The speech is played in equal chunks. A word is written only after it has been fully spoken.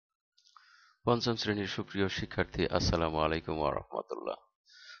পঞ্চম শ্রেণীর সুপ্রিয় শিক্ষার্থী, আসসালামু আলাইকুম ওয়া রাহমাতুল্লাহ।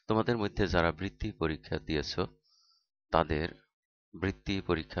 তোমাদের মধ্যে যারা বৃত্তি পরীক্ষা দিয়েছো তাদের বৃত্তি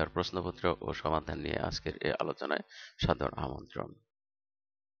পরীক্ষার প্রশ্নপত্র ও সমাধান নিয়ে আজকের এই আলোচনায় সাদর আমন্ত্রণ।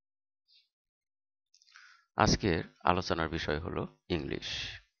 আজকের আলোচনার বিষয় হলো ইংলিশ।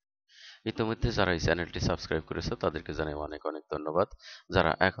 ইতিমধ্যে যারা এই চ্যানেলটি সাবস্ক্রাইব করেছো তাদেরকে জানাই অনেক অনেক ধন্যবাদ।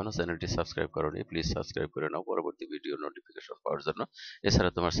 যারা এখনো চ্যানেলটি সাবস্ক্রাইব করোনি প্লিজ সাবস্ক্রাইব করে নাও পরবর্তী ভিডিও নোটিফিকেশন পাওয়ার জন্য।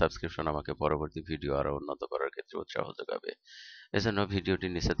 এছাড়া তোমার সাবস্ক্রিপশন আমাকে পরবর্তী ভিডিও আরো উন্নত করার ক্ষেত্রে উৎসাহ যোগাবে। এজন্য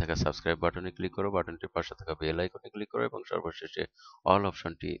ভিডিওটির নিচে থাকা সাবস্ক্রাইব বাটনে ক্লিক করো, বাটনটির পাশে থাকা বেল আইকনে ক্লিক করো এবং সর্বশেষে অল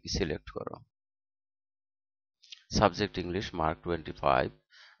অপশনটি সিলেক্ট করো। Subject English, mark 25,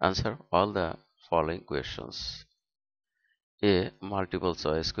 answer all the following questions. A multiple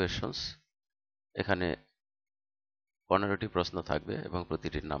choice questions. এখানে 15টি প্রশ্ন থাকবে এবং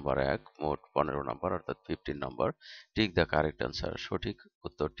প্রতিটির নাম্বার 1, মোট 15 নাম্বার অর্থাৎ 15 number. Tick the correct answer, সঠিক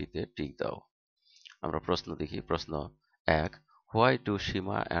উত্তরটিতে টিক দাও। আমরা প্রশ্ন দেখি। প্রশ্ন 1, why do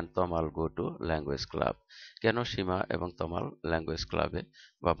Seema and Tamal go to language club? কেন সীমা এবং তমাল ল্যাঙ্গুয়েজ ক্লাবে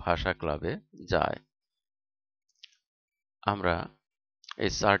বা ভাষা ক্লাবে যায়? আমরা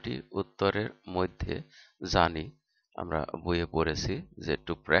এই 4টি উত্তরের মধ্যে জানি, আমরা বইয়ে পড়েছি যে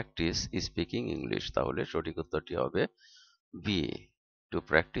টু প্র্যাকটিস স্পিকিং ইংলিশ, তাহলে সঠিক উত্তরটি হবে B, two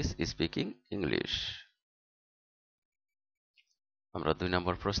practice speaking English. আমরা 2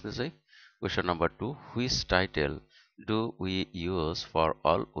 নম্বর প্রশ্নে যাই। Question number 2, which title do we use for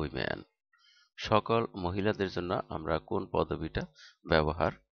all women? সকল মহিলাদের জন্য আমরা কোন পদবিটা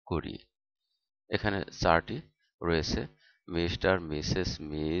ব্যবহার করি? এখানে 4টি রয়েছে, মিস্টার, মিসেস,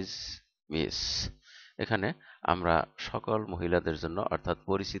 মিস, মিস। এখানে আমরা সকল মহিলাদের জন্য অর্থাৎ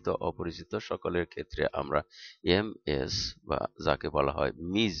পরিচিত অপরিচিত সকলের ক্ষেত্রে আমরা এম এস বা যাকে বলা হয়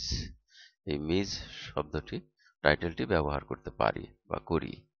মিস, এই মিস শব্দটি টাইটেলটি ব্যবহার করতে পারি বা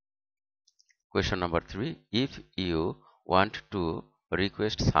করি। Question number 3, if you want to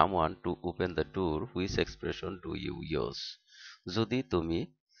request someone to open the door, which expression do you use? যদি তুমি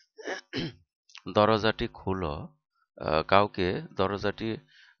দরজাটি খুলো, কাউকে দরজাটি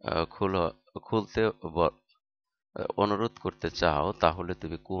খুলো খুলতে অনুরোধ করতে চাও, তাহলে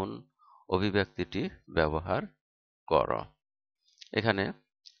তুমি কোন অভিব্যক্তিটি ব্যবহার করো? এখানে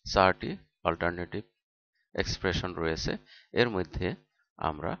 4টি অল্টারনেটিভ এক্সপ্রেশন রয়েছে। এর মধ্যে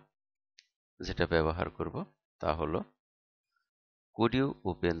আমরা যেটা ব্যবহার করব তা হলো could you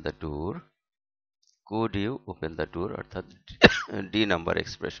open the door, could you open the door অর্থাৎ ডি নাম্বার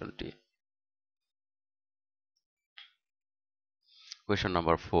এক্সপ্রেশনটি। Question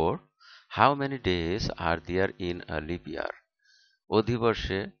number 4, how many days R there in a lip ইয়ার?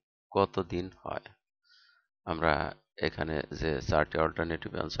 অধিবর্ষে কত দিন হয়? আমরা এখানে যে 4টি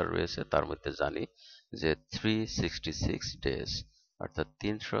অল্টারনেটিভ অ্যান্সার রয়েছে তার মধ্যে জানি যে 366 ডেজ অর্থাৎ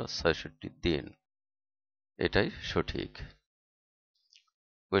 366 দিন, এটাই সঠিক।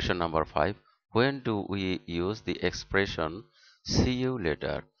 Question number 5, when do we use the expression see you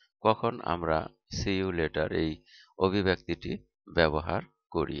later? কখন আমরা see you later এই অভিব্যক্তিটি ব্যবহার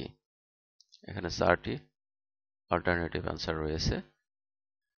করি? এখানে 4টি অল্টারনেটিভ অ্যান্সার রয়েছে।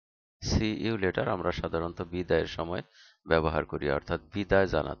 see you later আমরা সাধারণত বিদায়ের সময় ব্যবহার করি অর্থাৎ বিদায়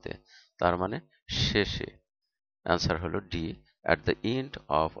জানাতে, তার মানে শেষে। অ্যান্সার হলো D, at the end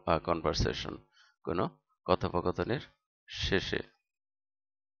of a conversation, কোনো কথোপকথনের শেষে।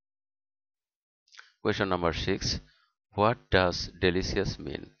 Question number 6, what does delicious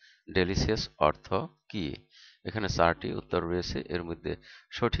mean? delicious অর্থ কি? এখানে 4টি উত্তর রয়েছে, এর মধ্যে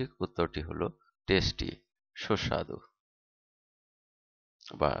সঠিক উত্তরটি হলো টেস্টি, সুস্বাদু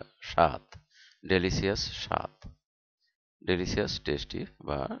বা স্বাদ। ডেলিসিয়াস স্বাদ, ডেলিসিয়াস টেস্টি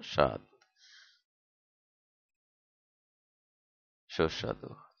বা স্বাদ, সুস্বাদু।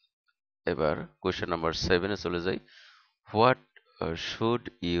 এবার কোয়েশ্চেন নাম্বার 7 এ চলে যাই। What should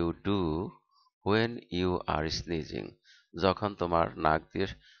you do when you R sneezing? যখন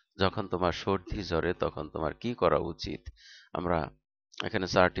তোমার সর্দি জ্বরে তখন তোমার কি করা উচিত? আমরা এখানে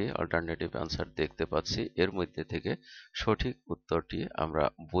 4টি অল্টারনেটিভ অ্যান্সার দেখতে পাচ্ছি, এর মধ্যে থেকে সঠিক উত্তরটি আমরা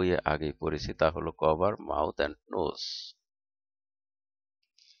বইয়ে আগেই পড়েছি, তা হলো cover mouth and nose.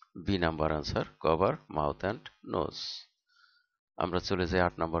 B number answer, cover mouth and nose. আমরা চলে যাই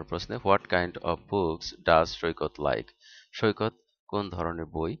 8 নম্বর প্রশ্নে। What kind of books does Saikat like? সৈকত কোন ধরনের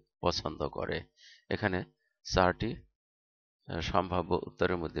বই পছন্দ করে? এখানে 4টি সম্ভাব্য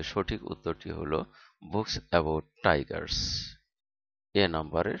উত্তরের মধ্যে সঠিক উত্তরটি হলো বুকস অ্যাবাউট টাইগার্স। এ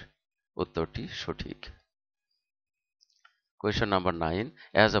নম্বরের উত্তরটি সঠিক। Question number 9,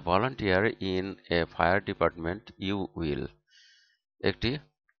 as a volunteer in a fire department you will? একটি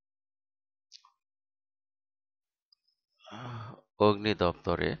অগ্নি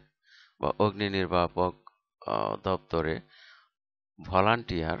দপ্তরে বা অগ্নি নির্বাপক দপ্তরে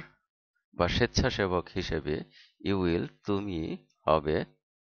ভলান্টিয়ার বা স্বেচ্ছাসেবক হিসেবে তুমি হবে।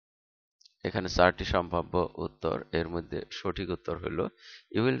 এখানে 4টি সম্ভাব্য উত্তর, এর মধ্যে সঠিক উত্তর হলো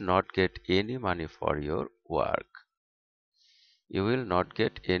you will not get any money for your work. You will not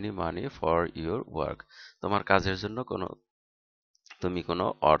get any money for your work, তোমার কাজের জন্য তুমি কোনো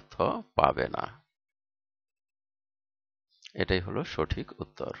অর্থ পাবে না। এটাই হলো সঠিক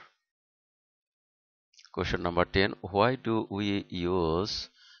উত্তর। Question number 10. Why do we use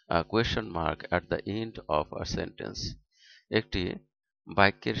a question mark at the end of a sentence? একটি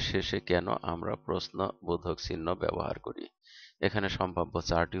বাক্যের শেষে কেন আমরা প্রশ্নবোধক চিহ্ন ব্যবহার করি? এখানে সম্ভাব্য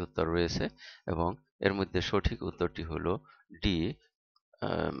 4টি উত্তর রয়েছে এবং এর মধ্যে সঠিক উত্তরটি হলো ডি।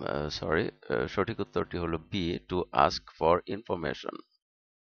 সঠিক উত্তরটি হলো B, to ask for information.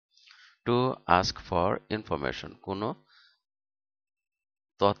 To ask for information, কোনো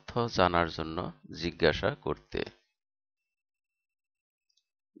তথ্য জানার জন্য জিজ্ঞাসা করতে।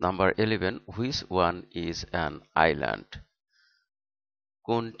 Number 11. Which one is an island?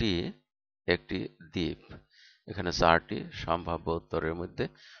 কোনটি একটি দ্বীপ? এখানে 4টি সম্ভাব্য উত্তরের মধ্যে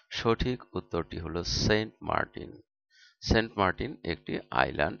সঠিক উত্তরটি হলো সেন্ট মার্টিন। সেন্ট মার্টিন একটি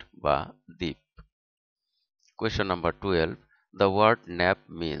আইল্যান্ড বা দ্বীপ। Question number 12. The word nap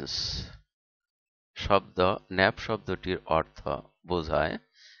means. Nap শব্দটির অর্থ বোঝায়।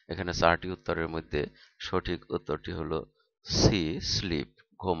 এখানে 4টি উত্তরের মধ্যে সঠিক উত্তরটি হলো সি, স্লিপ,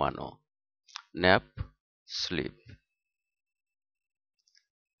 ঘুমানো। Nap, slip.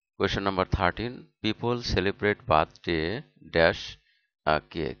 Question number 13. People celebrate birthday dash a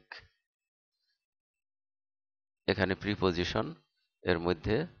cake. এখানে প্রিপজিশন এর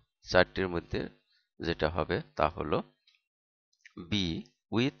মধ্যে 4টির মধ্যে যেটা হবে তা হলো B,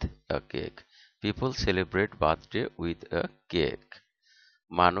 with a cake. People celebrate birthday with a cake.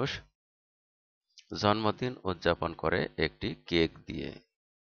 মানুষ জন্মদিন উদযাপন করে একটি কেক দিয়ে।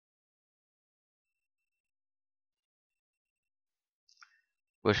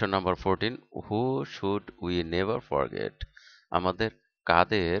 Question number 14. Who should we never forget? আমাদের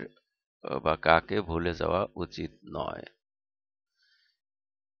কাদের বা কাকে ভুলে যাওয়া উচিত নয়?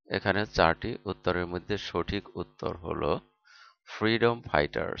 এখানে 4টি উত্তরের মধ্যে সঠিক উত্তর হলো ফ্রিডম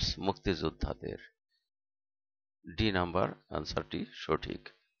ফাইটার্স, মুক্তিযোদ্ধাদের। ডি নাম্বার আনসারটি সঠিক।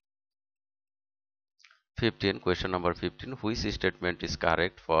 15. Question number 15. Which statement is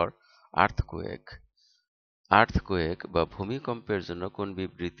correct for earthquake? Earthquake বা ভূমিকম্পের জন্য কোন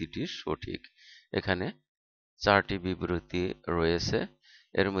বিবৃতিটি সঠিক? এখানে 4টি বিবৃতি রয়েছে,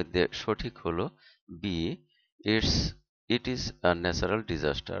 এর মধ্যে সঠিক হলো B, it is a natural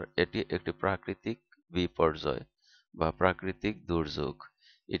disaster. এটি একটি প্রাকৃতিক বিপর্যয় বা প্রাকৃতিক দুর্যোগ।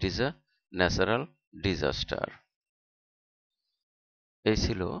 It is a natural disaster. এই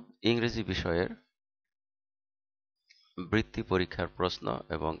ছিল ইংরেজি বিষয়ের বৃত্তি পরীক্ষার প্রশ্ন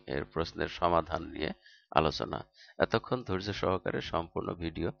এবং এর প্রশ্নের সমাধান নিয়ে আলোচনা। এতক্ষণ ধৈর্য সহকারে সম্পূর্ণ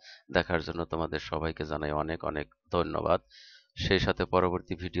ভিডিও দেখার জন্য তোমাদের সবাইকে জানাই অনেক অনেক ধন্যবাদ। সেই সাথে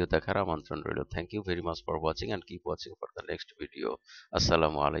পরবর্তী ভিডিও দেখার আমন্ত্রণ রইল। Thank you very much for watching and keep watching for the next video.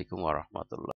 আসসালামু আলাইকুম ওয়া রাহমাতুল্লাহ।